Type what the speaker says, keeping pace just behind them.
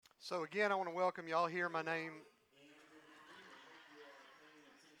So again, I want to welcome y'all here. My name,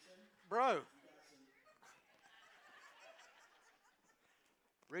 bro.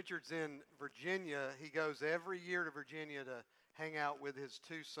 Richard's in Virginia. He goes every year to Virginia to hang out with his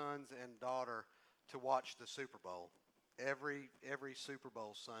two sons and daughter to watch the Super Bowl. Every Super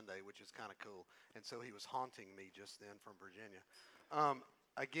Bowl Sunday, which is kind of cool. And so he was haunting me just then from Virginia.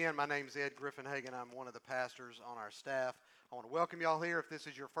 Again, my name's Ed Griffin Hagan. I'm one of the pastors on our staff. I want to welcome y'all here. If this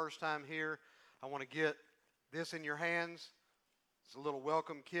is your first time here, I want to get this in your hands. It's a little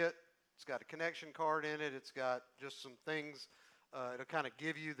welcome kit. It's got a connection card in it. It's got just some things. It'll kind of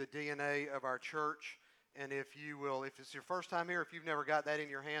give you the DNA of our church. And if it's your first time here, if you've never got that in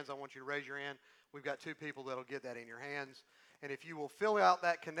your hands, I want you to raise your hand. We've got two people that'll get that in your hands. And if you will fill out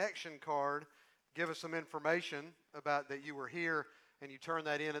that connection card, give us some information about that you were here, and you turn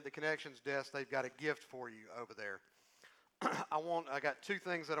that in at the connections desk, they've got a gift for you over there. I got two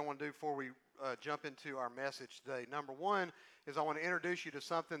things that I want to do before we jump into our message today. Number one is I want to introduce you to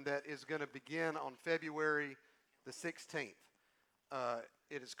something that is going to begin on February the 16th.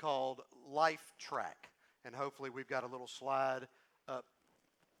 It is called Life Track, and hopefully we've got a little slide up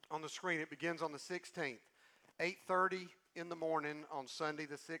on the screen. It begins on the 16th, 8:30 in the morning on Sunday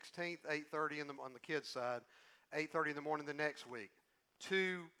the 16th, 8:30 on the kids' side, 8:30 in the morning the next week.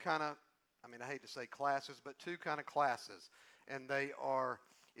 I hate to say classes, but two kind of classes, and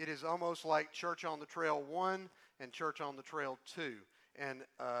it is almost like Church on the Trail 1 and Church on the Trail 2, and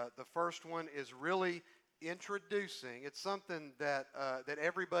the first one is really introducing. It's something that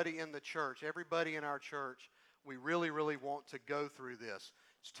everybody in the church, everybody in our church, we really, really want to go through this.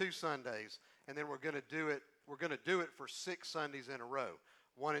 It's 2 Sundays, and then we're going to do it. We're going to do it for 6 Sundays in a row,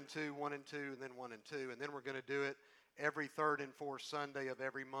 1 and 2, 1 and 2, and then 1 and 2, and then we're going to do it every third and fourth Sunday of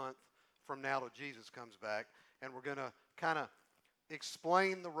every month from now till Jesus comes back, and we're going to kind of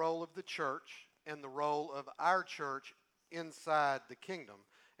explain the role of the church and the role of our church inside the kingdom,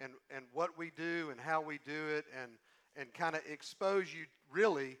 and what we do and how we do it, and kind of expose you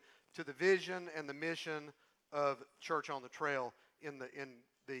really to the vision and the mission of Church on the Trail in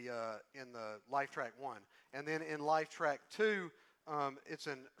the Life Track 1. And then in Life Track 2, it's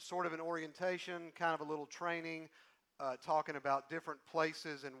sort of an orientation, kind of a little training, talking about different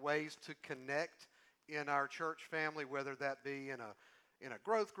places and ways to connect in our church family, whether that be in a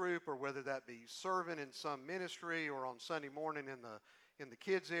growth group, or whether that be serving in some ministry, or on Sunday morning in the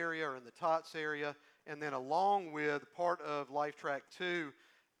kids area or in the tots area. And then along with part of Life Track 2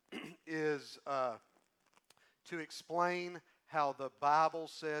 is to explain how the Bible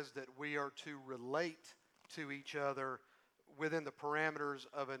says that we are to relate to each other within the parameters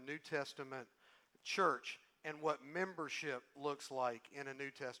of a New Testament church, and what membership looks like in a New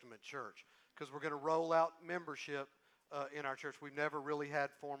Testament church. Because we're going to roll out membership in our church. We've never really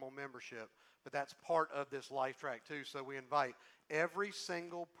had formal membership, but that's part of this Life Track too. So we invite every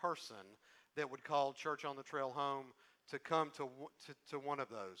single person that would call Church on the Trail home to come to one of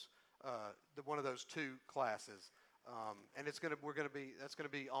those 2 classes, and that's going to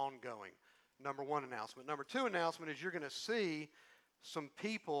be ongoing. Number 1 announcement. Number 2 announcement is you're going to see some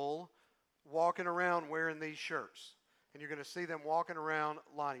people walking around wearing these shirts. And you're going to see them walking around.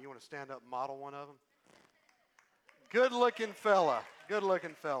 Lonnie, you want to stand up and model one of them? Good-looking fella.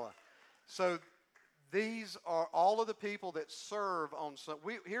 Good-looking fella. So these are all of the people that serve on some.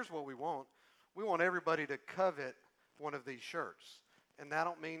 Here's what we want. We want everybody to covet one of these shirts. And that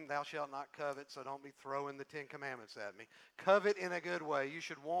don't mean thou shalt not covet, so don't be throwing the 10 Commandments at me. Covet in a good way. You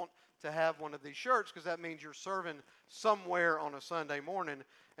should want to have one of these shirts, because that means you're serving somewhere on a Sunday morning.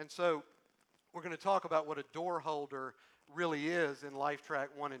 And so we're going to talk about what a door holder really is in Life Track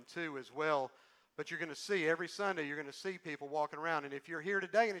 1 and 2 as well. But you're going to see every Sunday, you're going to see people walking around. And if you're here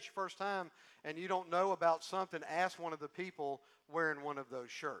today and it's your first time and you don't know about something, ask one of the people wearing one of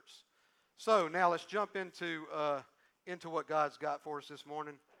those shirts. So now let's jump into what God's got for us this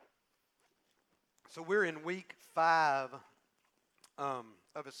morning. So we're in week 5 of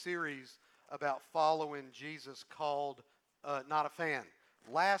a series about following Jesus called Not a Fan.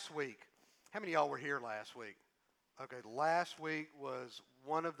 Last week, how many of y'all were here last week? Okay, last week was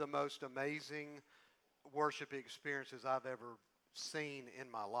one of the most amazing worship experiences I've ever seen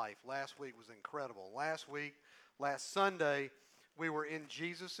in my life. Last week was incredible. Last Sunday, we were in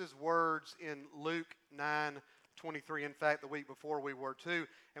Jesus' words in Luke 9:23. In fact, the week before we were too,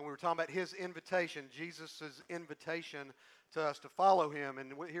 and we were talking about his invitation, Jesus' invitation to us to follow him.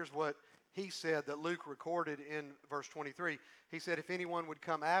 And here's what he said that Luke recorded in verse 23. He said, "If anyone would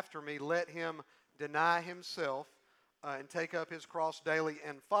come after me, let him deny himself and take up his cross daily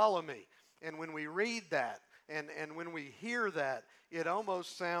and follow me." And when we read that, And when we hear that, it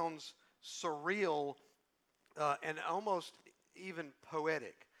almost sounds surreal and almost even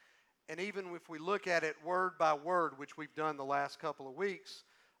poetic. And even if we look at it word by word, which we've done the last couple of weeks,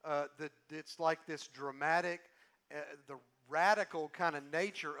 it's like this dramatic, the radical kind of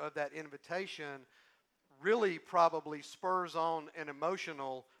nature of that invitation really probably spurs on an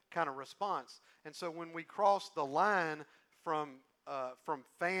emotional kind of response. And so when we cross the line from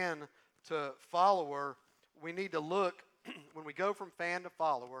fan to follower, we need to look, when we go from fan to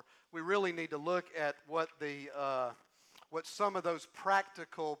follower, we really need to look at what some of those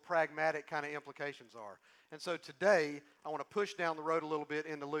practical, pragmatic kind of implications are. And so today, I want to push down the road a little bit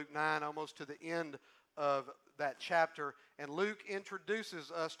into Luke 9, almost to the end of that chapter. And Luke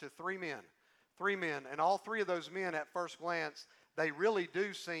introduces us to three men. And all three of those men, at first glance, they really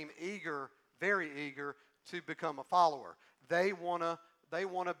do seem eager, very eager, to become a follower. They want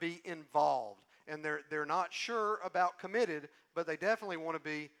to be involved. And they're not sure about committed, but they definitely want to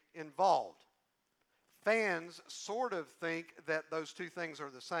be involved. Fans sort of think that those two things are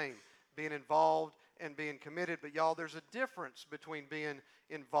the same, being involved and being committed. But y'all, there's a difference between being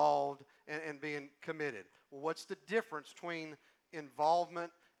involved and being committed. Well, what's the difference between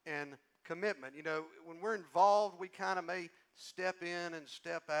involvement and commitment? You know, when we're involved, we kind of may step in and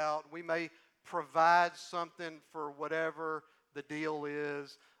step out. We may provide something for whatever the deal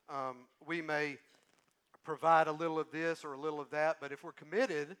is. We may provide a little of this or a little of that. But if we're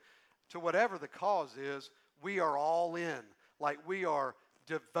committed to whatever the cause is, we are all in. Like, we are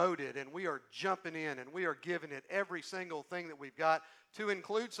devoted, and we are jumping in, and we are giving it every single thing that we've got, to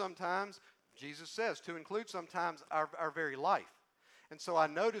include sometimes, Jesus says, to include sometimes our very life. And so I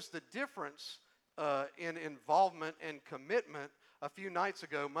noticed the difference in involvement and commitment a few nights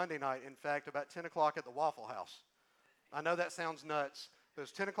ago, Monday night, in fact, about 10 o'clock at the Waffle House. I know that sounds nuts, but it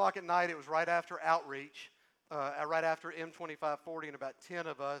was 10 o'clock at night. It was right after outreach, right after M2540, and about 10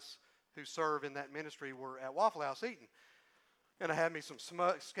 of us who serve in that ministry were at Waffle House eating. And I had me some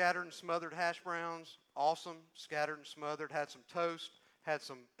scattered and smothered hash browns, awesome, scattered and smothered, had some toast, had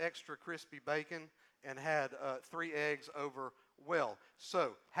some extra crispy bacon, and had 3 eggs over well.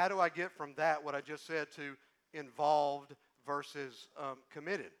 So how do I get from that, what I just said, to involved versus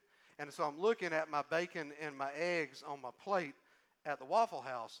committed? And so I'm looking at my bacon and my eggs on my plate at the Waffle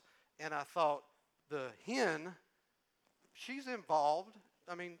House, and I thought, the hen, she's involved.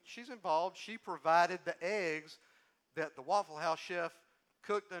 I mean, she's involved. She provided the eggs that the Waffle House chef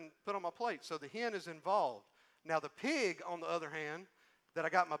cooked and put on my plate. So the hen is involved. Now the pig, on the other hand, that I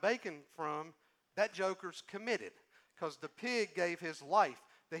got my bacon from, that joker's committed, because the pig gave his life.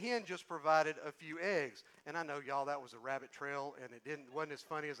 The hen just provided a few eggs. And I know, y'all, that was a rabbit trail, and it wasn't as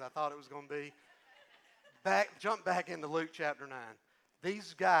funny as I thought it was going to be. Jump back into Luke chapter 9.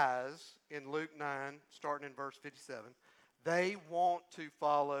 These guys in Luke 9, starting in verse 57, they want to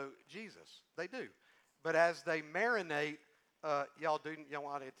follow Jesus. They do. But as they marinate, y'all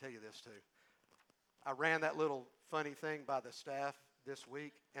want to tell you this too. I ran that little funny thing by the staff this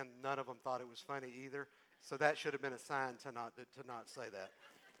week, and none of them thought it was funny either. So that should have been a sign to not say that.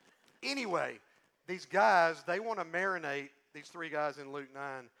 Anyway, these guys, they want to marinate, these three guys in Luke 9,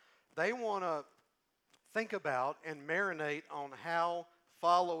 they want to think about and marinate on how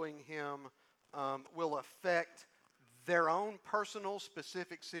following him will affect their own personal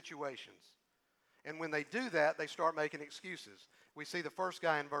specific situations. And when they do that, they start making excuses. We see the first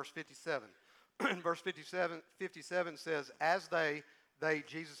guy in verse 57. Verse 57 says, as they,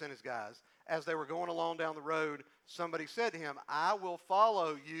 Jesus and his guys, as they were going along down the road, somebody said to him, I will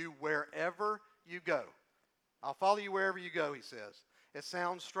follow you wherever you go. I'll follow you wherever you go, he says. It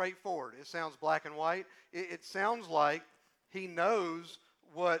sounds straightforward. It sounds black and white. It sounds like he knows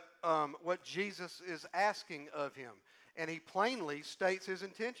what Jesus is asking of him. And he plainly states his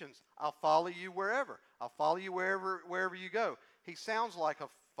intentions. I'll follow you wherever. I'll follow you wherever you go. He sounds like a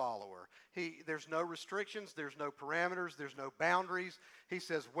follower. There's no restrictions. There's no parameters. There's no boundaries. He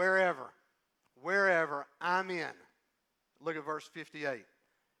says, wherever I'm in. Look at verse 58.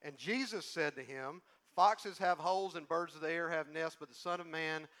 And Jesus said to him, foxes have holes and birds of the air have nests, but the Son of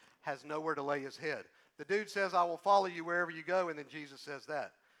Man has nowhere to lay his head. The dude says, I will follow you wherever you go, and then Jesus says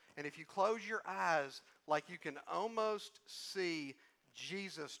that. And if you close your eyes, like, you can almost see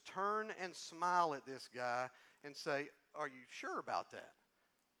Jesus turn and smile at this guy and say, are you sure about that?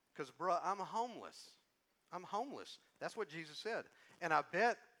 Because, bro, I'm homeless. I'm homeless. That's what Jesus said. And I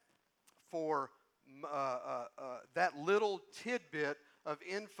bet for that little tidbit of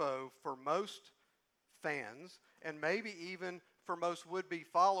info for most fans, and maybe even for most would-be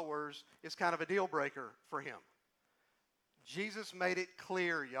followers, is kind of a deal breaker for him. Jesus made it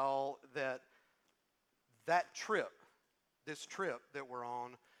clear, y'all, that that trip, this trip that we're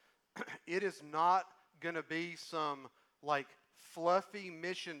on, it is not going to be some like fluffy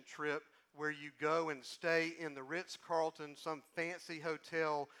mission trip where you go and stay in the Ritz-Carlton, some fancy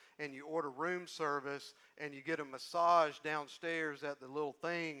hotel, and you order room service and you get a massage downstairs at the little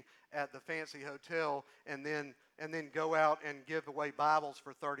thing at the fancy hotel, and then go out and give away Bibles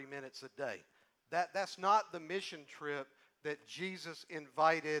for 30 minutes a day. That's not the mission trip that Jesus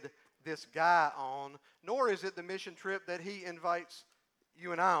invited this guy on, nor is it the mission trip that he invites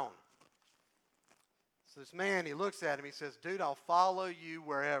you and I on. So this man, he looks at him, he says, dude, I'll follow you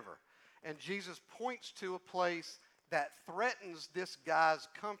wherever. And Jesus points to a place that threatens this guy's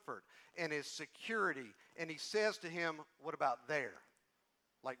comfort and his security. And he says to him, what about there?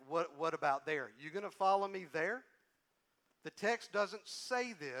 Like, what about there? You going to follow me there? The text doesn't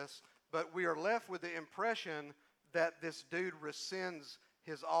say this, but we are left with the impression that this dude rescinds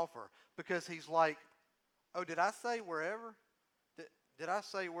his offer. Because he's like, oh, did I say wherever? Did I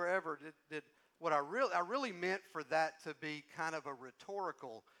say wherever? Did what I really meant for that to be kind of a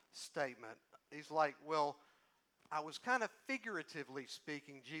rhetorical statement. He's like, well, I was kind of figuratively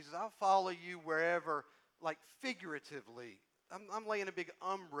speaking, Jesus. I'll follow you wherever, like figuratively. I'm laying a big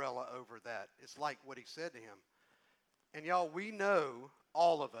umbrella over that. It's like what he said to him. And y'all, we know,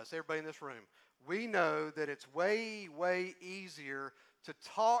 all of us, everybody in this room, we know that it's way, way easier to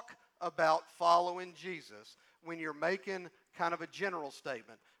talk about following Jesus when you're making kind of a general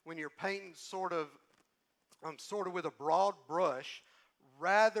statement, when you're painting sort of with a broad brush,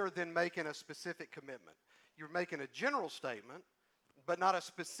 rather than making a specific commitment. You're making a general statement, but not a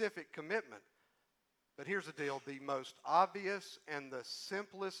specific commitment. But here's the deal. The most obvious and the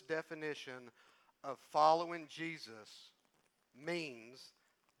simplest definition of following Jesus means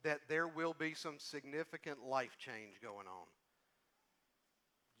that there will be some significant life change going on.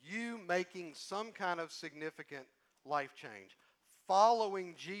 You making some kind of significant life change.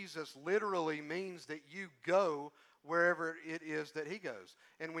 Following Jesus literally means that you go wherever it is that he goes.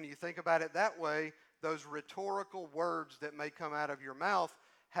 And when you think about it that way, those rhetorical words that may come out of your mouth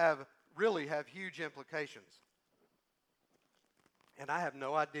really have huge implications. And I have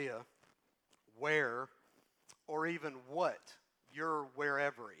no idea where or even what your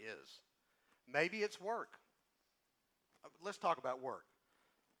wherever is. Maybe it's work. Let's talk about work.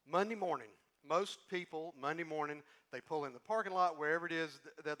 Monday morning, most people, Monday morning, they pull in the parking lot, wherever it is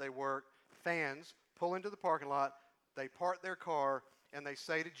that they work. Fans pull into the parking lot, they park their car, and they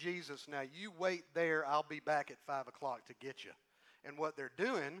say to Jesus, now you wait there, I'll be back at 5 o'clock to get you. And what they're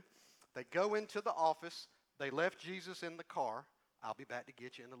doing, they go into the office, they left Jesus in the car, I'll be back to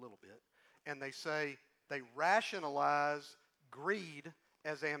get you in a little bit, and they rationalize greed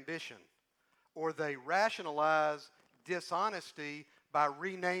as ambition, or they rationalize dishonesty by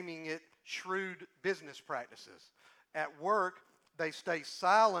renaming it shrewd business practices. At work, they stay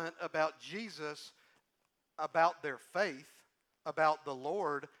silent about Jesus, about their faith, about the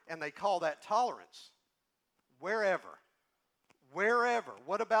Lord, and they call that tolerance. Wherever.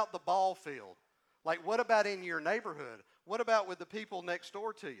 What about the ball field? Like, what about in your neighborhood? What about with the people next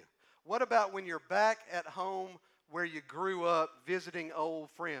door to you? What about when you're back at home where you grew up visiting old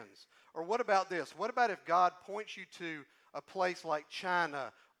friends? Or what about this? What about if God points you to a place like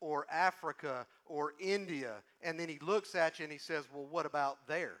China or Africa or India, and then he looks at you and he says, well, what about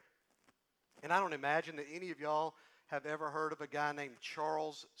there? And I don't imagine that any of y'all have ever heard of a guy named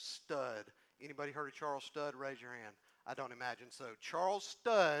Charles Studd. Anybody heard of Charles Studd? Raise your hand. I don't imagine so. Charles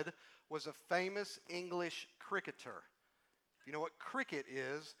Studd was a famous English cricketer. If you know what cricket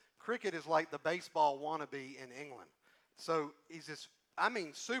is like the baseball wannabe in England. So he's this,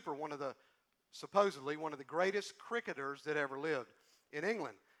 supposedly one of the greatest cricketers that ever lived in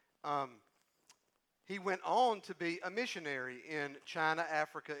England. He went on to be a missionary in China,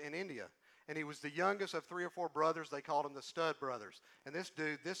 Africa, and India. And he was the youngest of 3 or 4 brothers. They called him the Studd brothers. And this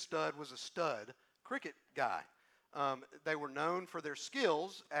Studd was a stud cricket guy. They were known for their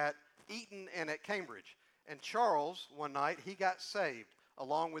skills at Eton and at Cambridge. And Charles, one night, he got saved,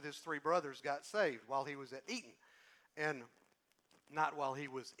 along with his 3 brothers, got saved while he was at Eton. And not while he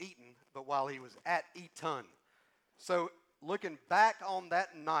was Eton, but while he was at Eton. So looking back on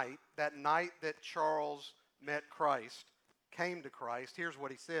that night that Charles met Christ, came to Christ, here's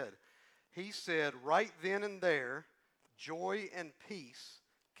what he said. He said, right then and there, joy and peace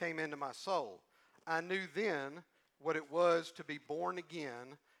came into my soul. I knew then what it was to be born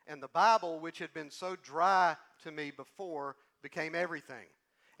again, and the Bible, which had been so dry to me before, became everything.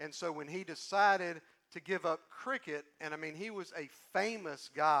 And so when he decided to give up cricket, and he was a famous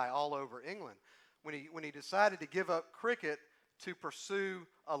guy all over England. When he decided to give up cricket to pursue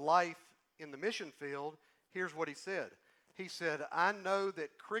a life in the mission field, Here's what he said. He said, I know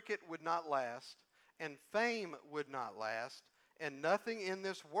that cricket would not last, and fame would not last, and nothing in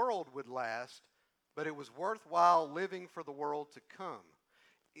this world would last, but it was worthwhile living for the world to come.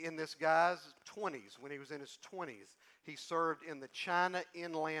 In this guy's 20s, when he was in his 20s, he served in the China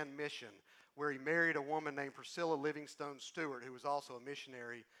Inland Mission, where he married a woman named Priscilla Livingstone Stewart, who was also a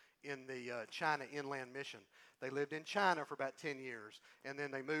missionary in the China Inland Mission. They lived in China for about 10 years, and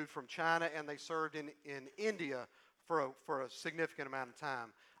then they moved from China and they served in India for a significant amount of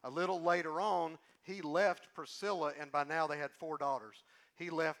time. A little later on, he left Priscilla, and by now they had 4 daughters. He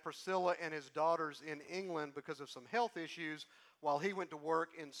left Priscilla and his daughters in England because of some health issues while he went to work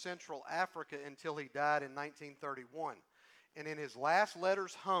in Central Africa until he died in 1931. And in his last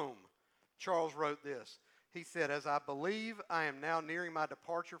letters home, Charles wrote this. He said, as I believe I am now nearing my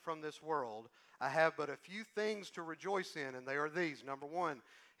departure from this world, I have but a few things to rejoice in, and they are these. Number one,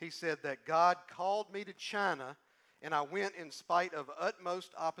 he said that God called me to China, and I went in spite of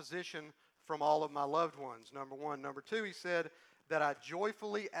utmost opposition from all of my loved ones. Number one. Number two, he said that I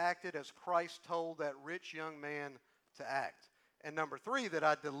joyfully acted as Christ told that rich young man to act. And number three, that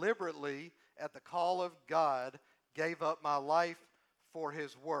I deliberately, at the call of God, gave up my life for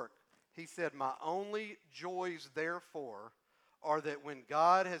his work. He said, my only joys, therefore, are that when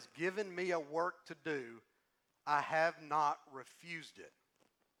God has given me a work to do, I have not refused it.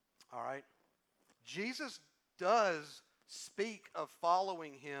 All right? Jesus does speak of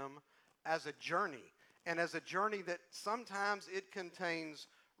following him as a journey, and as a journey that sometimes it contains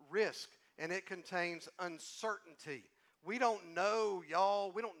risk and it contains uncertainty. We don't know,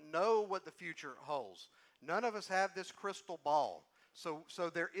 y'all. We don't know what the future holds. None of us have this crystal ball. So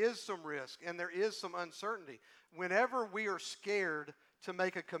there is some risk and there is some uncertainty. Whenever we are scared to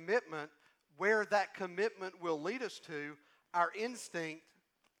make a commitment, where that commitment will lead us to, our instinct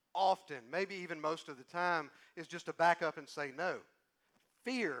often, maybe even most of the time, is just to back up and say no.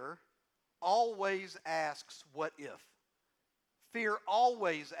 Fear always asks, what if? Fear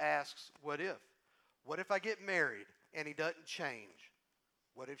always asks, what if? What if I get married and he doesn't change?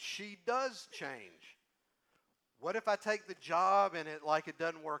 What if she does change? What if I take the job and it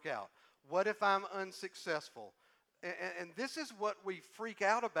doesn't work out? What if I'm unsuccessful? And this is what we freak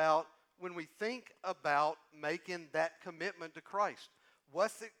out about when we think about making that commitment to Christ.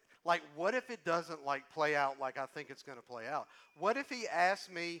 What if it doesn't play out like I think it's going to play out? What if he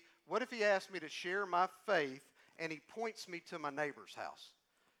asked me to share my faith and he points me to my neighbor's house?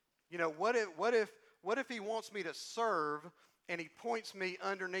 You know, what if he wants me to serve and he points me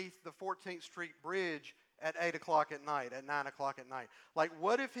underneath the 14th Street Bridge at 8 o'clock at night, at 9 o'clock at night?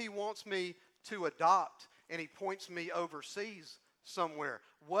 What if he wants me to adopt and he points me overseas somewhere?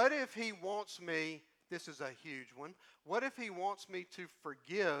 What if he wants me, this is a huge one, what if he wants me to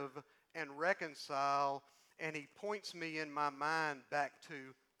forgive and reconcile and he points me in my mind back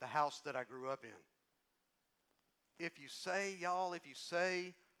to the house that I grew up in? If you say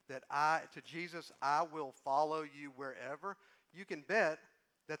that to Jesus, I will follow you wherever, you can bet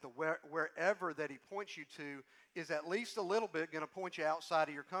that wherever that he points you to is at least a little bit going to point you outside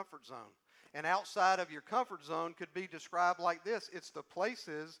of your comfort zone. And outside of your comfort zone could be described like this. It's the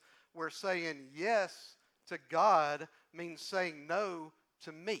places where saying yes to God means saying no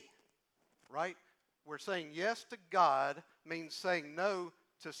to me, right? Where saying yes to God means saying no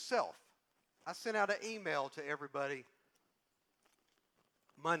to self. I sent out an email to everybody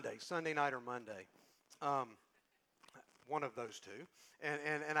Sunday night or Monday, one of those two.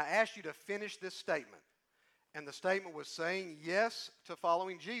 And I asked you to finish this statement. And the statement was saying yes to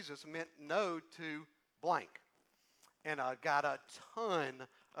following Jesus meant no to blank. And I got a ton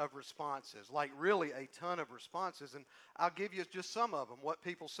of responses, really a ton of responses. And I'll give you just some of them, what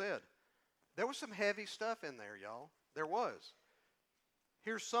people said. There was some heavy stuff in there, y'all. There was.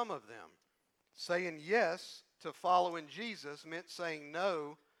 Here's some of them. Saying yes to following Jesus meant saying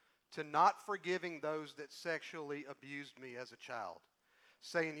no to not forgiving those that sexually abused me as a child.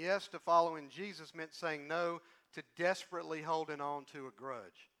 Saying yes to following Jesus meant saying no to desperately holding on to a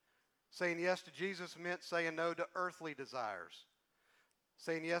grudge. Saying yes to Jesus meant saying no to earthly desires.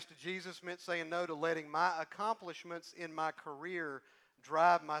 Saying yes to Jesus meant saying no to letting my accomplishments in my career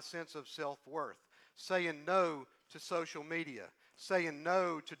drive my sense of self-worth. Saying no to social media. Saying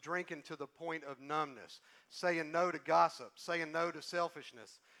no to drinking to the point of numbness. Saying no to gossip. Saying no to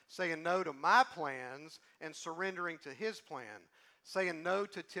selfishness. Saying no to my plans and surrendering to his plan. Saying no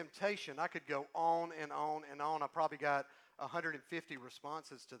to temptation. I could go on and on and on. I probably got 150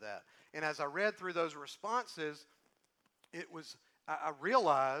 responses to that. And as I read through those responses, I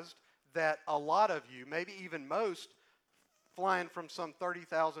realized that a lot of you, maybe even most, flying from some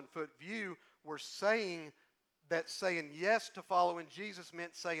 30,000 foot view, were saying that saying yes to following Jesus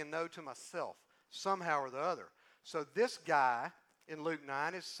meant saying no to myself somehow or the other. So this guy in Luke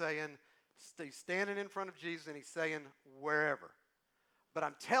 9 is saying, he's standing in front of Jesus and he's saying wherever. But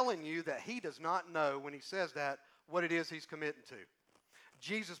I'm telling you that he does not know when he says that what it is he's committing to.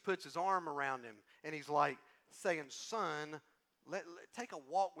 Jesus puts his arm around him and he's like saying, son, take a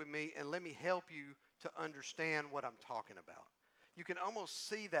walk with me and let me help you to understand what I'm talking about. You can almost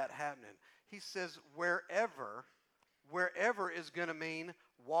see that happening. He says wherever is going to mean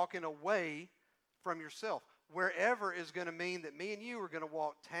walking away from yourself. Wherever is going to mean that me and you are going to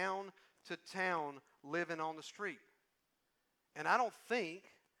walk town to town living on the street. And I don't think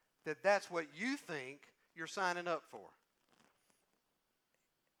that that's what you think you're signing up for.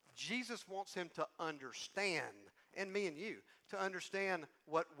 Jesus wants him to understand, and me and you, to understand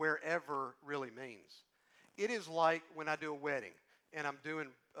what wherever really means. It is like when I do a wedding and I'm doing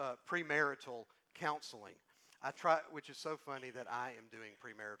premarital counseling. Which is so funny that I am doing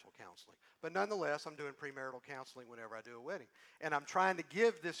premarital counseling. But nonetheless, I'm doing premarital counseling whenever I do a wedding. And I'm trying to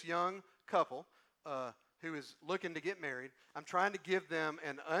give this young couple who is looking to get married, I'm trying to give them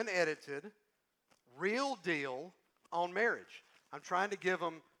an unedited, real deal on marriage. I'm trying to give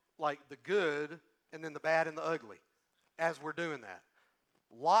them like the good and then the bad and the ugly as we're doing that.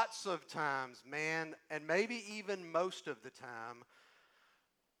 Lots of times, man, and maybe even most of the time,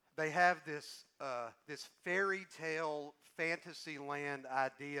 they have this fairy tale fantasy land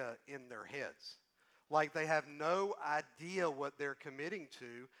idea in their heads. Like they have no idea what they're committing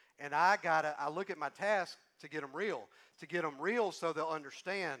to, and I look at my task to get them real so they'll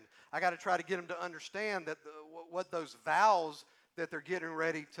understand. I got to try to get them to understand that what those vows that they're getting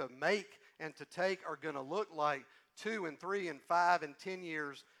ready to make and to take are going to look like 2 and 3 and 5 and 10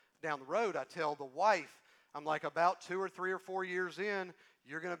 years down the road. I tell the wife, I'm like, about 2 or 3 or 4 years in,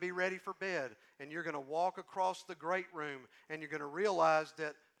 you're going to be ready for bed, and you're going to walk across the great room, and you're going to realize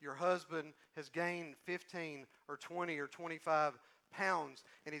that your husband has gained 15 or 20 or 25 pounds,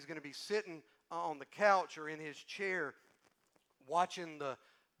 and he's going to be sitting on the couch or in his chair watching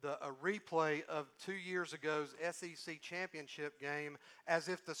a replay of 2 years ago's SEC championship game as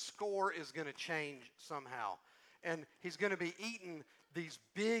if the score is going to change somehow. And he's going to be eating these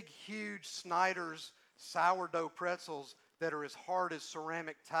big, huge Snyder's sourdough pretzels that are as hard as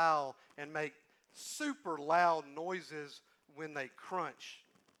ceramic tile and make super loud noises when they crunch.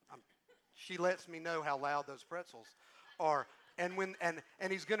 She lets me know how loud those pretzels are. And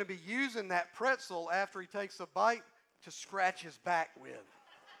he's going to be using that pretzel after he takes a bite to scratch his back with.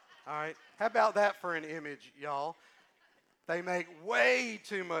 All right? How about that for an image, y'all? They make way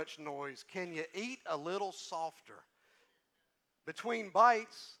too much noise. Can you eat a little softer? Between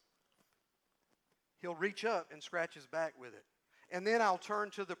bites, he'll reach up and scratch his back with it. And then I'll turn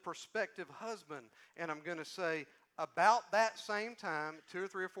to the prospective husband, and I'm going to say, about that same time, 2 or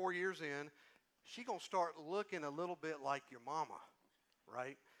 3 or 4 years in, she's going to start looking a little bit like your mama,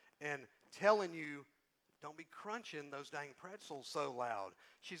 right? And telling you, don't be crunching those dang pretzels so loud.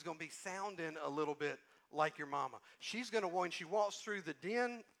 She's going to be sounding a little bit like your mama. She's going to, when she walks through the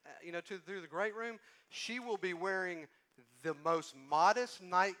den, through the great room, she will be wearing the most modest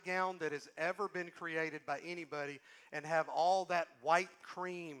nightgown that has ever been created by anybody and have all that white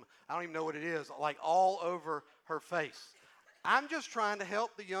cream, I don't even know what it is, like all over her face. I'm just trying to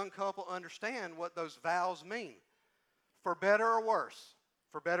help the young couple understand what those vows mean, for better or worse,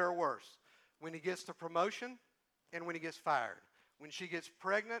 when he gets the promotion and when he gets fired, when she gets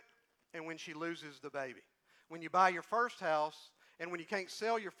pregnant and when she loses the baby, when you buy your first house and when you can't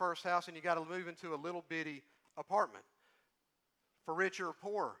sell your first house and you got to move into a little bitty apartment, for richer or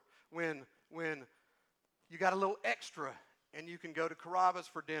poor, when you got a little extra and you can go to Carrabba's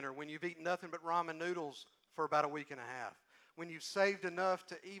for dinner, when you've eaten nothing but ramen noodles for about a week and a half, when you've saved enough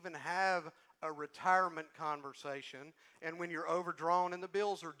to even have a retirement conversation, and when you're overdrawn and the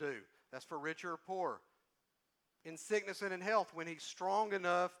bills are due. That's for richer or poor. In sickness and in health, when he's strong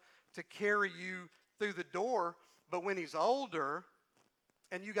enough to carry you through the door, but when he's older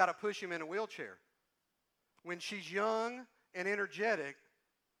and you got to push him in a wheelchair. When she's young and energetic,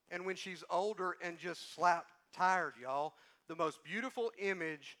 and when she's older and just slap tired, y'all. The most beautiful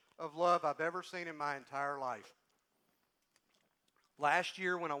image of love I've ever seen in my entire life. Last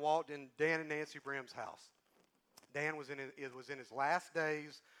year when I walked in Dan and Nancy Brim's house, Dan was in his last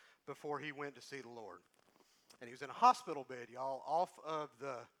days before he went to see the Lord. And he was in a hospital bed, y'all,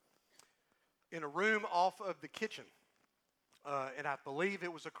 in a room off of the kitchen. And I believe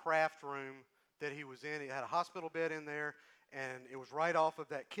it was a craft room that he was in. He had a hospital bed in there, and it was right off of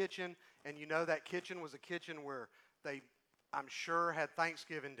that kitchen. And you know that kitchen was a kitchen where they, I'm sure, had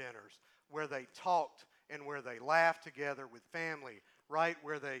Thanksgiving dinners, where they talked and where they laughed together with family, right?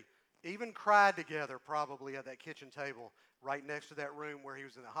 Where they even cried together probably at that kitchen table right next to that room where he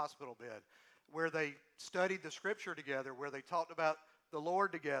was in the hospital bed, where they studied the scripture together, where they talked about the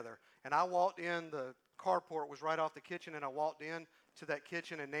Lord together. And I walked in, the carport was right off the kitchen, and I walked in to that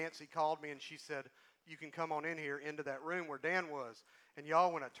kitchen, and Nancy called me, and she said, you can come on in here into that room where Dan was. And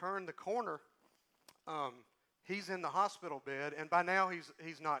y'all, when I turned the corner, he's in the hospital bed, and by now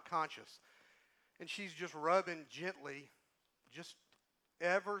he's not conscious. And she's just rubbing gently, just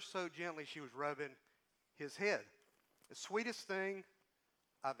ever so gently, she was rubbing his head. The sweetest thing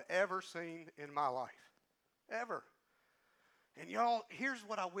I've ever seen in my life. Ever. And y'all, here's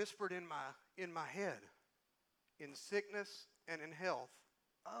what I whispered in my head. In sickness and in health,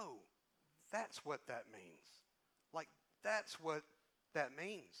 oh, that's what that means. Like, that's what that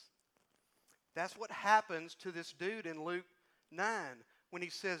means. That's what happens to this dude in Luke 9 when he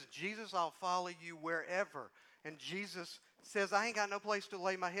says, Jesus, I'll follow you wherever. And Jesus says, I ain't got no place to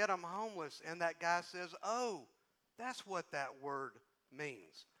lay my head, I'm homeless. And that guy says, oh, that's what that word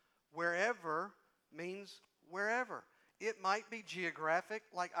means. Wherever means wherever. It might be geographic,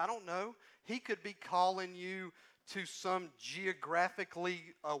 like, I don't know. He could be calling you to some geographically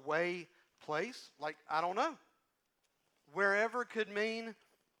away place, like, I don't know. Wherever could mean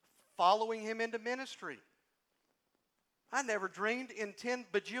following him into ministry. I never dreamed in 10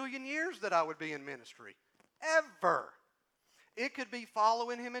 bajillion years that I would be in ministry. Ever. It could be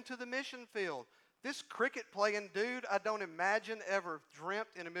following him into the mission field. This cricket playing dude, I don't imagine ever dreamt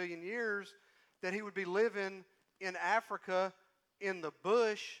in a million years that he would be living in Africa in the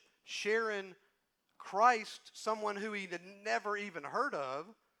bush sharing Christ, someone who he had never even heard of,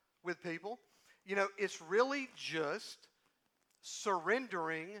 with people. You know, it's really just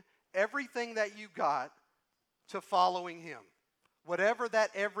surrendering everything that you got to following him. Whatever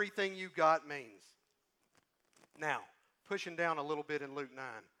that everything you got means. Now, pushing down a little bit in Luke 9.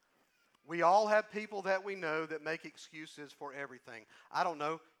 We all have people that we know that make excuses for everything. I don't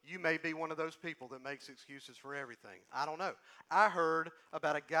know. You may be one of those people that makes excuses for everything. I don't know. I heard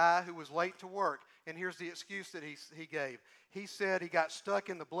about a guy who was late to work, and here's the excuse that he gave. He said he got stuck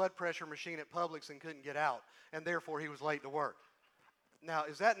in the blood pressure machine at Publix and couldn't get out, and therefore he was late to work. Now,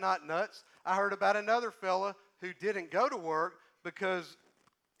 is that not nuts? I heard about another fella who didn't go to work because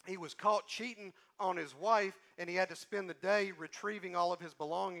he was caught cheating on his wife, and he had to spend the day retrieving all of his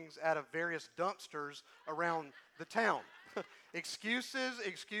belongings out of various dumpsters around the town. Excuses,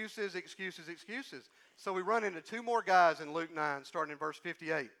 excuses, excuses, excuses. So we run into two more guys in Luke 9, starting in verse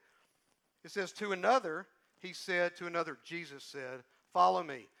 58. It says, to another, Jesus said, follow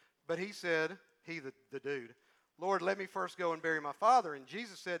me. But he said, the dude, Lord, let me first go and bury my father. And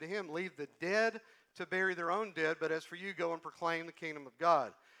Jesus said to him, leave the dead to bury their own dead, but as for you, go and proclaim the kingdom of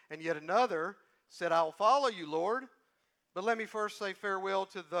God. And yet another said, I will follow you, Lord, but let me first say farewell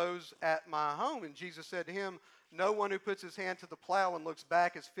to those at my home. And Jesus said to him, no one who puts his hand to the plow and looks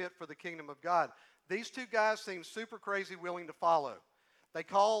back is fit for the kingdom of God. These two guys seem super crazy willing to follow. They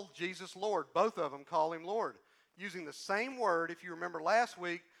call Jesus Lord. Both of them call him Lord. Using the same word. If you remember last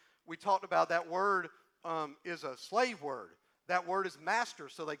week, we talked about that word is a slave word. That word is master,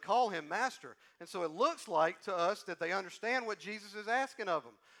 so they call him master. And so it looks like to us that they understand what Jesus is asking of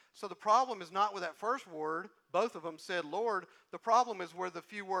them. So the problem is not with that first word. Both of them said Lord. The problem is where the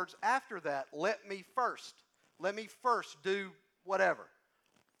few words after that, let me first. Let me first do whatever.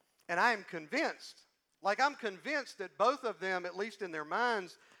 And I am convinced, I'm convinced that both of them, at least in their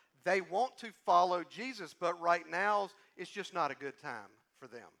minds, they want to follow Jesus, but right now it's just not a good time for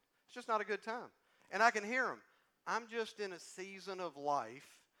them. It's just not a good time. And I can hear them. I'm just in a season of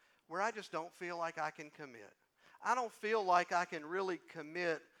life where I just don't feel like I can commit. I don't feel like I can really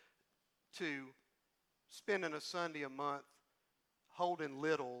commit to spending a Sunday a month holding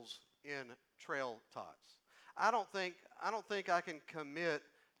littles in trail tots. I don't think I can commit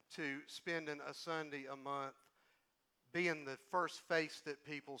to spending a Sunday a month being the first face that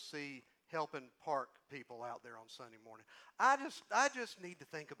people see helping park people out there on Sunday morning. I just need to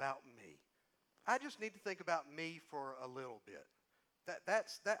think about me. I just need to think about me for a little bit.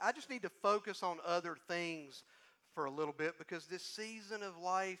 I just need to focus on other things for a little bit because this season of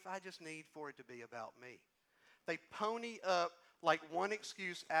life, I just need for it to be about me. They pony up like one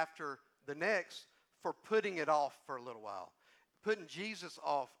excuse after the next for putting it off for a little while, putting Jesus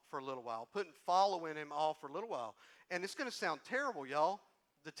off for a little while, putting following him off for a little while. And it's going to sound terrible, y'all.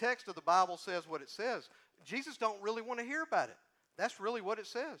 The text of the Bible says what it says. Jesus don't really want to hear about it. That's really what it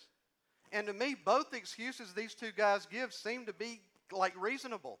says. And to me, both the excuses these two guys give seem to be like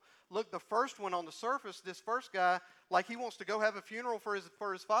reasonable. Look, the first one on the surface, this first guy, like he wants to go have a funeral for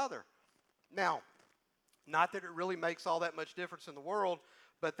his father. Now, Not that it really makes all that much difference in the world,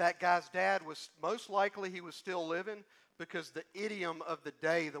 but that guy's dad was, most likely he was still living, because the idiom of the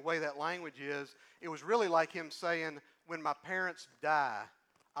day, the way that language is, it was really like him saying, when my parents die,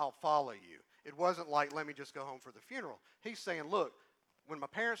 I'll follow you. It wasn't like, let me just go home for the funeral. He's saying, look, when my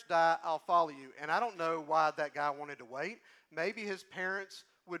parents die, I'll follow you. And I don't know why that guy wanted to wait. Maybe his parents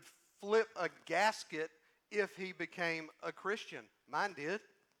would flip a gasket if he became a Christian. Mine did.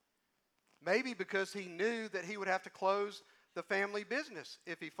 Maybe because he knew that he would have to close the family business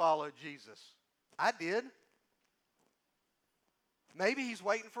if he followed Jesus. I did. Maybe he's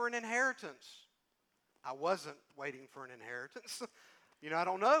waiting for an inheritance. I wasn't waiting for an inheritance. I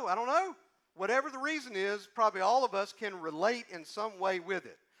don't know. Whatever the reason is, probably all of us can relate in some way with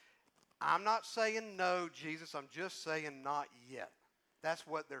it. I'm not saying no, Jesus. I'm just saying not yet. That's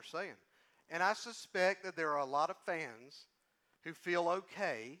what they're saying. And I suspect that there are a lot of fans who feel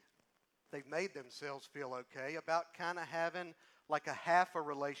okay. They've made themselves feel okay about kind of having like a half a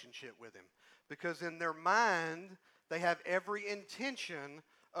relationship with him. Because in their mind, they have every intention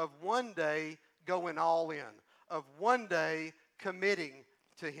of one day going all in, of one day committing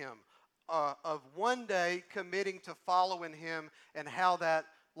to him, of one day committing to following him, and how that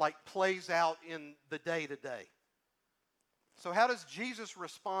like plays out in the day-to-day. So how does Jesus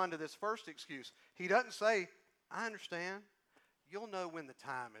respond to this first excuse? He doesn't say, I understand. You'll know when the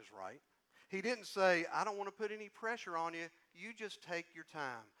time is right. He didn't say, I don't want to put any pressure on you. You just take your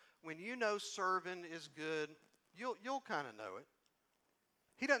time. When you know serving is good, you'll kind of know it.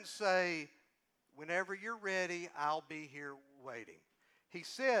 He doesn't say, whenever you're ready, I'll be here waiting. He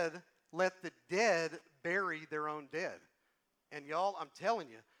said, let the dead bury their own dead. And y'all, I'm telling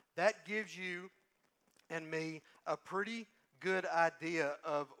you, that gives you and me a pretty good idea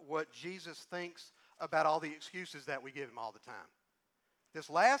of what Jesus thinks about all the excuses that we give him all the time. This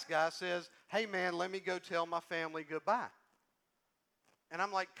last guy says, hey man, let me go tell my family goodbye. And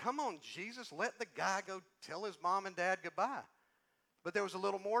I'm like, come on, Jesus, let the guy go tell his mom and dad goodbye. But there was a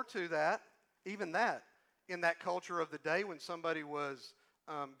little more to that, even that, in that culture of the day when somebody was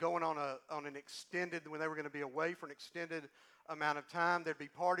going on an extended, when they were going to be away for an extended amount of time, there'd be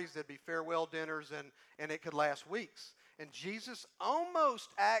parties, there'd be farewell dinners, and it could last weeks. And Jesus almost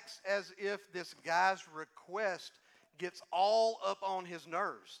acts as if this guy's request gets all up on his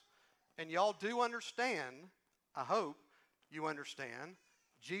nerves. And y'all do understand, I hope you understand,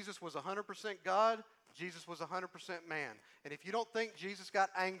 Jesus was 100% God, Jesus was 100% man. And if you don't think Jesus got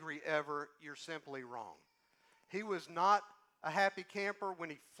angry ever, you're simply wrong. He was not a happy camper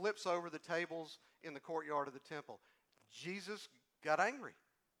when he flips over the tables in the courtyard of the temple. Jesus got angry.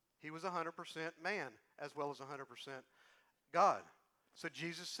 He was 100% man as well as 100% God. So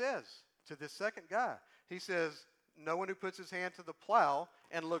Jesus says to this second guy, he says, no one who puts his hand to the plow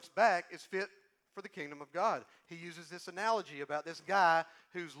and looks back is fit for the kingdom of God. He uses this analogy about this guy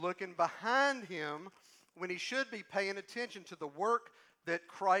who's looking behind him when he should be paying attention to the work that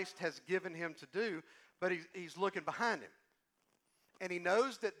Christ has given him to do, but he's looking behind him. And he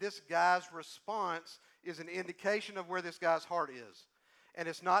knows that this guy's response is an indication of where this guy's heart is. And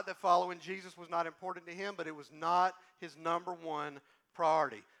it's not that following Jesus was not important to him, but it was not his number one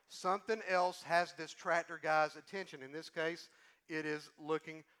priority. Something else has this tractor guy's attention. In this case, it is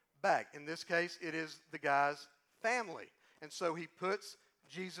looking back. In this case, it is the guy's family. And so he puts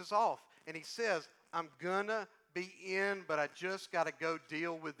Jesus off. And he says, I'm going to be in, but I just got to go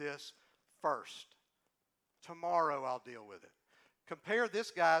deal with this first. Tomorrow I'll deal with it. Compare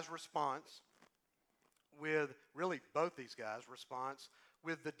this guy's response with, really both these guys' response,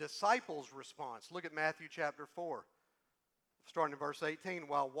 with the disciples' response. Look at Matthew chapter 4, starting in verse 18.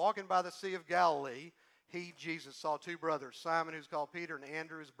 While walking by the Sea of Galilee, he, Jesus, saw two brothers, Simon, who's called Peter, and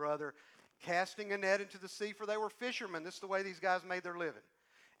Andrew, his brother, casting a net into the sea, for they were fishermen. This is the way these guys made their living.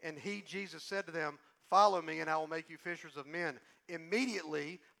 And he, Jesus, said to them, follow me, and I will make you fishers of men.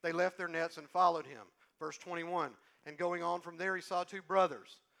 Immediately, they left their nets and followed him. Verse 21, and going on from there, he saw two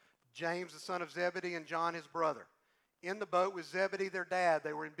brothers, James, the son of Zebedee, and John, his brother. In the boat with Zebedee, their dad.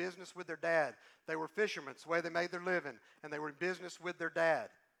 They were in business with their dad. They were fishermen. It's the way they made their living. And they were in business with their dad.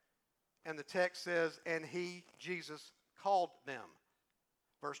 And the text says, and he, Jesus, called them.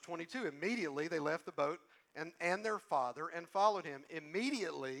 Verse 22, immediately they left the boat and their father and followed him.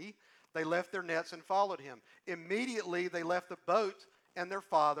 Immediately they left their nets and followed him. Immediately they left the boat and their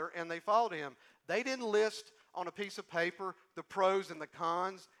father and they followed him. They didn't list on a piece of paper the pros and the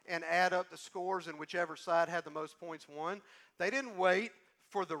cons and add up the scores, and whichever side had the most points won. They didn't wait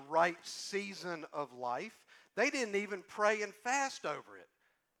for the right season of life. They didn't even pray and fast over it.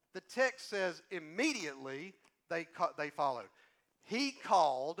 The text says immediately they followed. He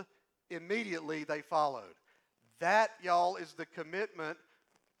called, immediately they followed. That, y'all, is the commitment.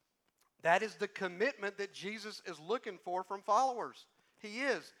 That is the commitment that Jesus is looking for from followers. He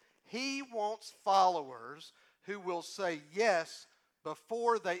is. He wants followers who will say yes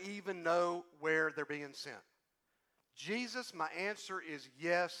before they even know where they're being sent. Jesus, my answer is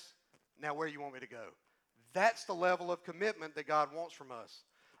yes. Now where you want me to go? That's the level of commitment that God wants from us.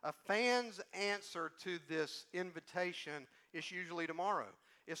 A fan's answer to this invitation is usually tomorrow.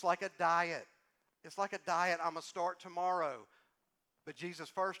 It's like a diet. It's like a diet. I'm going to start tomorrow. But Jesus,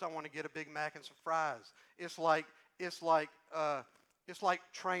 first I want to get a Big Mac and some fries. It's like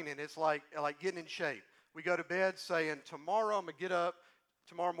training. It's like getting in shape. We go to bed saying, tomorrow I'm going to get up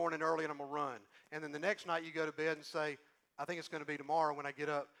tomorrow morning early and I'm going to run. And then the next night you go to bed and say, I think it's going to be tomorrow when I get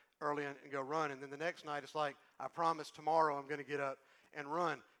up early and go run. And then the next night it's like, I promise tomorrow I'm going to get up and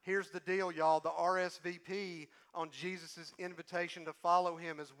run. Here's the deal, y'all. The RSVP on Jesus' invitation to follow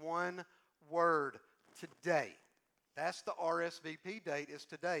him is one word: today. That's the RSVP date, is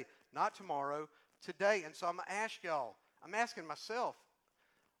today, not tomorrow, today. And so I'm going to ask y'all, I'm asking myself,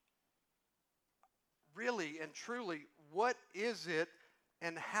 really and truly, what is it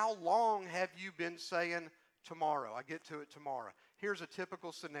and how long have you been saying tomorrow? I get to it tomorrow. Here's a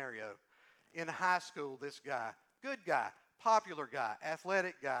typical scenario. In high school, this guy, good guy, popular guy,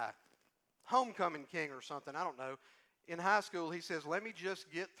 athletic guy, homecoming king or something, I don't know. In high school, he says, let me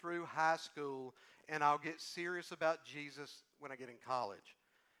just get through high school and I'll get serious about Jesus when I get in college.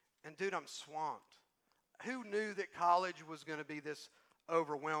 And dude, I'm swamped. Who knew that college was going to be this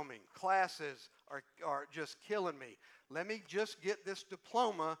overwhelming? Classes are just killing me. Let me just get this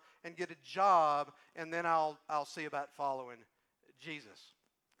diploma and get a job, and then I'll see about following Jesus.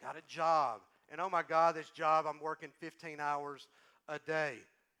 Got a job. And oh my God, this job, I'm working 15 hours a day.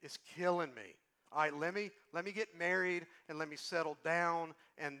 It's killing me. All right, let me get married and let me settle down,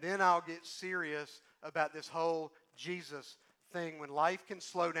 and then I'll get serious about this whole Jesus thing when life can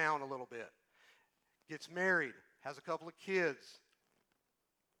slow down a little bit. Gets married, has a couple of kids.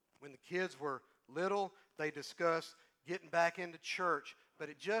 When the kids were little, they discussed getting back into church, but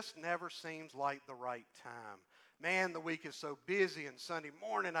it just never seems like the right time. Man, the week is so busy, and Sunday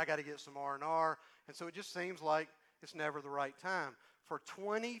morning I got to get some R&R, and so it just seems like it's never the right time. For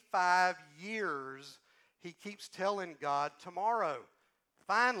 25 years, he keeps telling God tomorrow.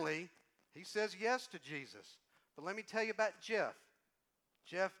 Finally, he says yes to Jesus. But let me tell you about Jeff.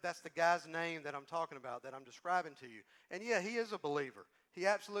 Jeff, that's the guy's name that I'm talking about, that I'm describing to you. And yeah, he is a believer. He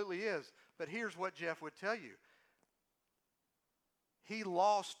absolutely is. But here's what Jeff would tell you. He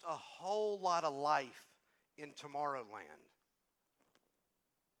lost a whole lot of life in Tomorrowland.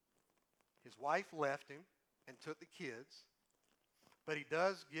 His wife left him and took the kids. But he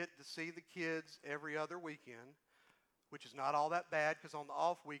does get to see the kids every other weekend, which is not all that bad because on the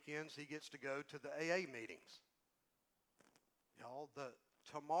off weekends he gets to go to the AA meetings. Y'all, the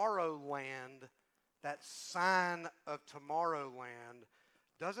Tomorrowland, that sign of Tomorrowland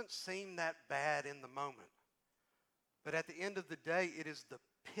doesn't seem that bad in the moment. But at the end of the day, it is the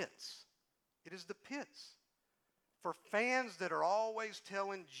pits. It is the pits. For fans that are always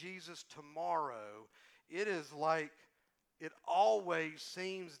telling Jesus tomorrow, it is like it always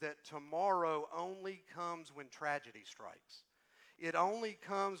seems that tomorrow only comes when tragedy strikes. It only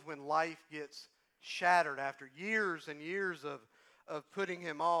comes when life gets shattered. After years and years of putting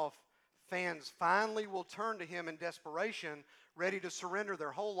him off, fans finally will turn to him in desperation, ready to surrender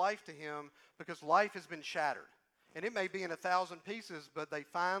their whole life to him because life has been shattered. And it may be in 1,000 pieces, but they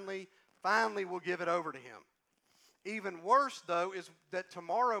finally will give it over to him. Even worse, though, is that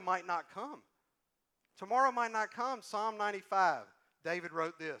tomorrow might not come. Tomorrow might not come. Psalm 95, David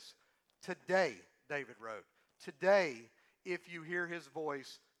wrote this. Today, David wrote, today, if you hear his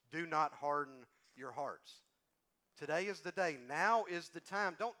voice, do not harden your hearts. Today is the day. Now is the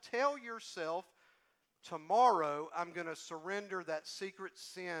time. Don't tell yourself, tomorrow I'm going to surrender that secret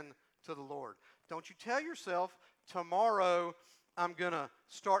sin to the Lord. Don't you tell yourself, tomorrow I'm going to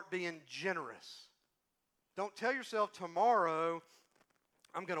start being generous. Don't tell yourself, tomorrow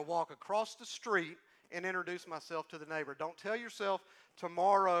I'm going to walk across the street and introduce myself to the neighbor. Don't tell yourself,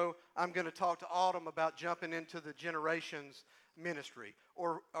 tomorrow I'm going to talk to Autumn about jumping into the Generations ministry.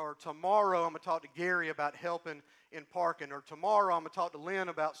 Or tomorrow I'm going to talk to Gary about helping in parking. Or tomorrow I'm going to talk to Lynn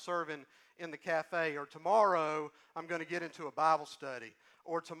about serving in the cafe. Or tomorrow I'm going to get into a Bible study.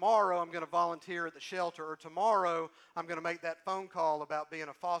 Or tomorrow I'm going to volunteer at the shelter. Or tomorrow I'm going to make that phone call about being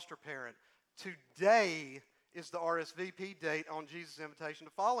a foster parent. Today is the RSVP date on Jesus' invitation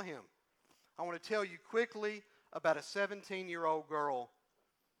to follow him. I want to tell you quickly about a 17-year-old girl,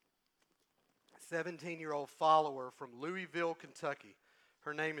 a 17-year-old follower from Louisville, Kentucky.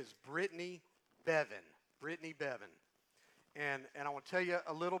 Her name is Brittany Bevan. Brittany Bevan. And I want to tell you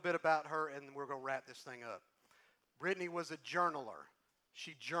a little bit about her, and we're going to wrap this thing up. Brittany was a journaler.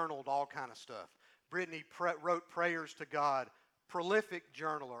 She journaled all kind of stuff. Brittany wrote prayers to God. Prolific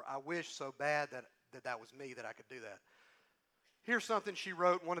journaler. I wish so bad that was me, that I could do that. Here's something she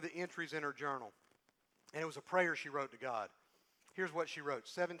wrote, one of the entries in her journal. And it was a prayer she wrote to God. Here's what she wrote.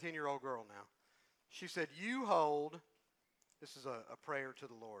 17-year-old girl now. She said, you hold, this is a prayer to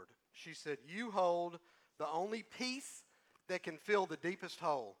the Lord. She said, you hold the only peace that can fill the deepest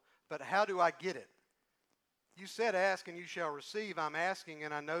hole. But how do I get it? You said, ask and you shall receive. I'm asking,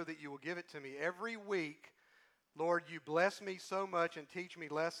 and I know that you will give it to me. Every week, Lord, you bless me so much and teach me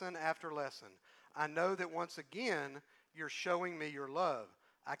lesson after lesson. I know that once again, you're showing me your love.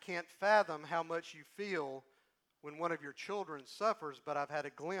 I can't fathom how much you feel when one of your children suffers, but I've had a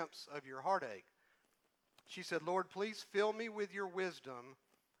glimpse of your heartache. She said, Lord, please fill me with your wisdom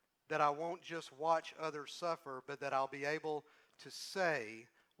that I won't just watch others suffer, but that I'll be able to say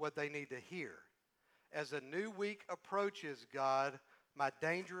what they need to hear. As a new week approaches, God, my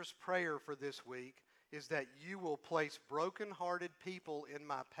dangerous prayer for this week is that you will place broken-hearted people in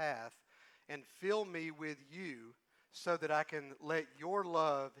my path and fill me with you so that I can let your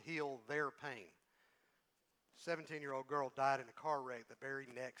love heal their pain. 17-year-old girl died in a car wreck the very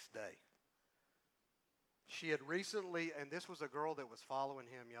next day. She had recently, and this was a girl that was following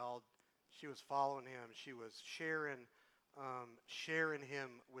him, y'all. She was following him. She was sharing him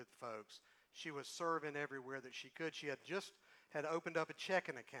with folks. She was serving everywhere that she could. She had opened up a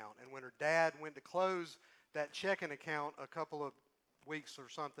checking account, and when her dad went to close that checking account a couple of weeks or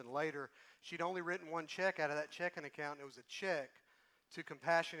something later, she'd only written one check out of that checking account, and it was a check to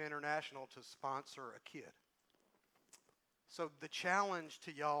Compassion International to sponsor a kid. So the challenge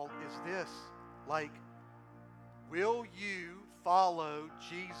to y'all is this, will you follow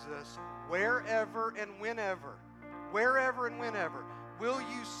Jesus wherever and whenever? Wherever and whenever. Will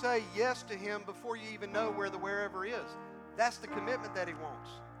you say yes to him before you even know where the wherever is? That's the commitment that he wants.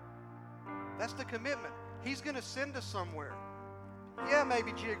 That's the commitment. He's going to send us somewhere. Yeah,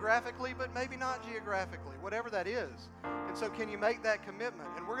 maybe geographically, but maybe not geographically, whatever that is. And so can you make that commitment?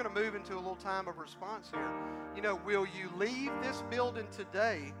 And we're going to move into a little time of response here. Will you leave this building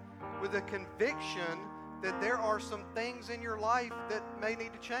today with a conviction that there are some things in your life that may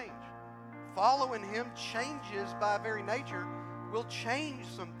need to change? Following him changes by very nature will change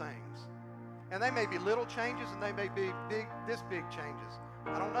some things. And they may be little changes and they may be big changes.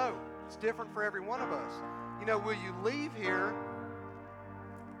 I don't know. It's different for every one of us. Will you leave here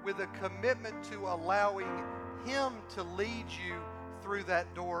with a commitment to allowing him to lead you through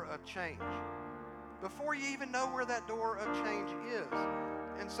that door of change before you even know where that door of change is?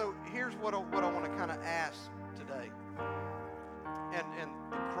 And so here's what I want to kind of ask today. And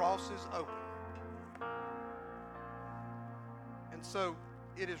the cross is open. And so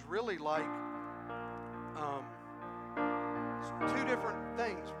it is really like two different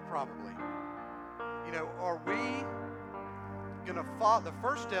things probably. Are we going to follow? The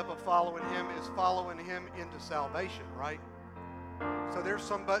first step of following him is following him into salvation, right? So there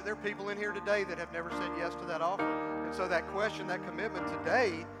are people in here today that have never said yes to that offer. And so that question, that commitment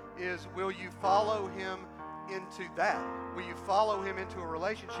today is, will you follow him into that? Will you follow him into a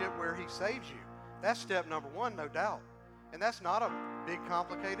relationship where he saves you? That's step number one, no doubt. And that's not a big,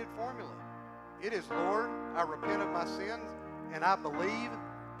 complicated formula. It is, Lord, I repent of my sins, and I believe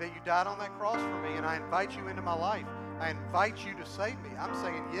that you died on that cross for me, and I invite you into my life. I invite you to save me. I'm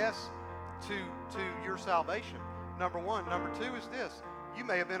saying yes to your salvation. Number one. Number two is this. You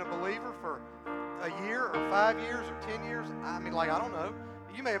may have been a believer for a year or 5 years or 10 years. I don't know.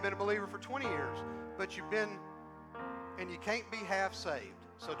 You may have been a believer for 20 years, but you've been, and you can't be half saved.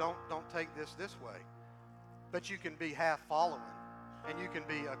 So don't take this way. But you can be half following, and you can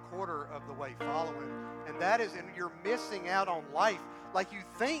be a quarter of the way following. And you're missing out on life. Like, you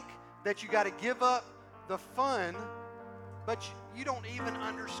think that you got to give up the fun, but you don't even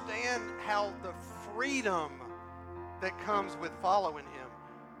understand how the freedom that comes with following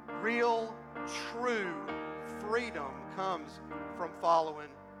him. Real, true freedom comes from following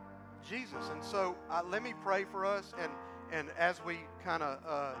Jesus. And so let me pray for us, and as we kind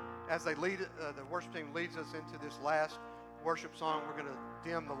of as they lead, the worship team leads us into this last worship song, we're going to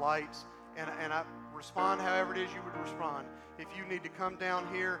dim the lights, and I respond however it is you would respond. If you need to come down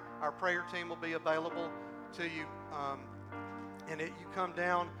here, our prayer team will be available to you, you come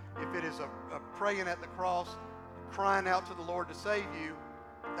down. If it is a praying at the cross, crying out to the Lord to save you,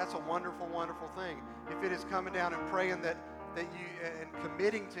 that's a wonderful, wonderful thing. If it is coming down and praying that you and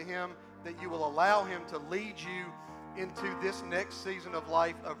committing to him, that you will allow him to lead you into this next season of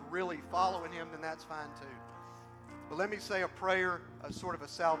life of really following Him, then that's fine too. But let me say a prayer, a sort of a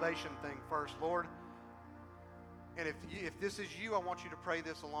salvation thing first. Lord, and if this is you, I want you to pray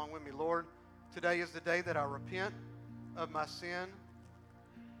this along with me. Lord, today is the day that I repent of my sin.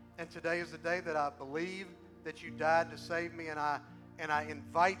 And today is the day that I believe that you died to save me. And I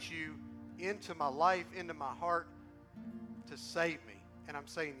invite you into my life, into my heart to save me. And I'm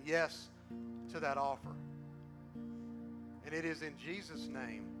saying yes to that offer. And it is in Jesus'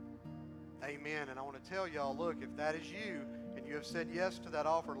 name. Amen. And I want to tell y'all, look, if that is you and you have said yes to that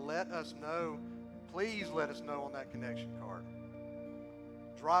offer, let us know. Please let us know on that connection card.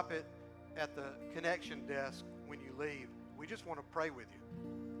 Drop it at the connection desk when you leave. We just want to pray with you.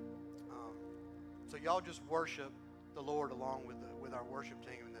 So y'all just worship the Lord along with our worship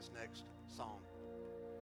team in this next song.